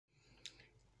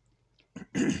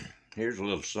Here's a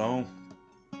little song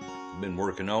I've been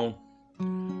working on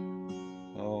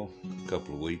a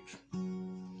couple of weeks.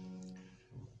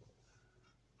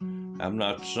 I'm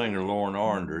not the singer Loren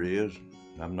Arnder is.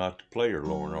 I'm not the player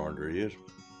Loren Arnder is.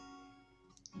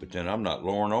 But then I'm not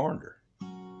Loren Arnder.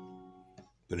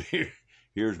 But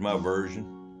here's my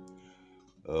version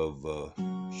of a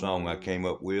song I came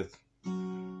up with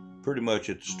pretty much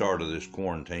at the start of this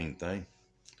quarantine thing.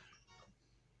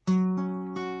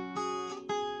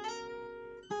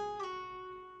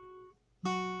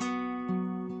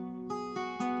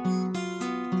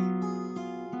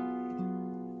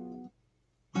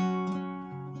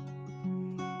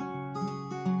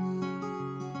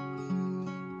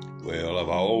 Well, I've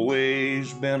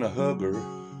always been a hugger,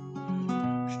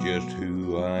 it's just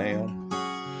who I am.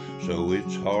 So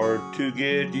it's hard to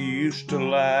get used to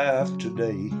life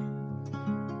today.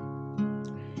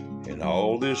 And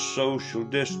all this social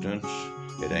distance,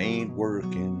 it ain't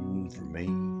working for me.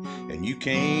 And you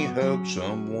can't hug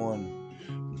someone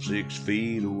from 6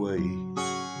 feet away.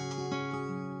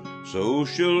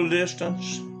 Social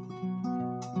distance,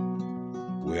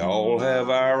 we all have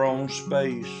our own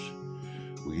space.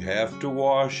 We have to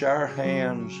wash our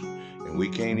hands, and we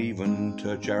can't even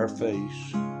touch our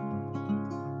face.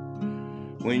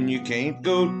 When you can't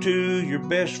go to your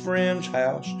best friend's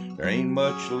house, there ain't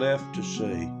much left to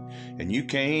say, and you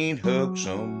can't hug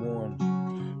someone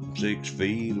from 6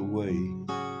 feet away.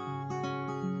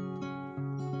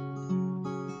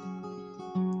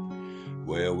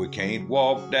 Well, we can't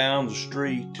walk down the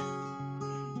street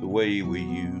the way we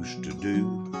used to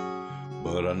do,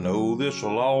 but I know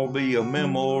this'll all be a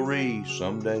memory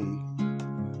someday.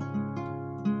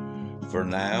 For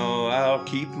now, I'll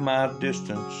keep my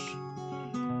distance,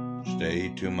 stay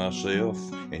to myself,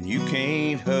 and you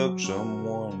can't hug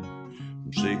someone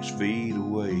from 6 feet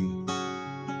away.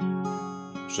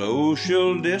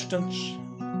 Social distance,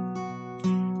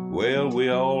 well, we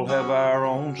all have our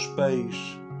own space.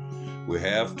 We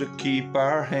have to keep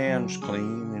our hands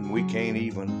clean, and we can't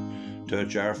even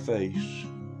touch our face.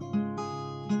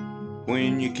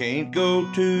 When you can't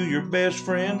go to your best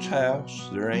friend's house,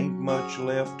 there ain't much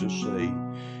left to say,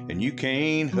 and you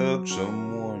can't hug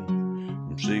someone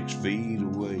from 6 feet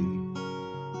away.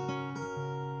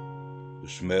 The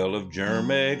smell of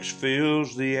Germ-X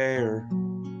fills the air,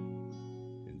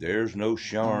 and there's no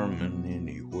Charmin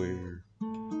anywhere.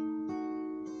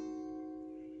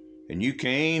 And you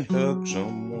can't hug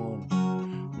someone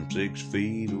from 6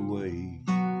 feet away.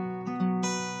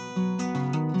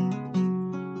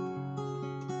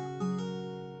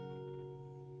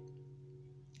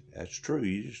 That's true,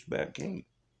 you just about can't.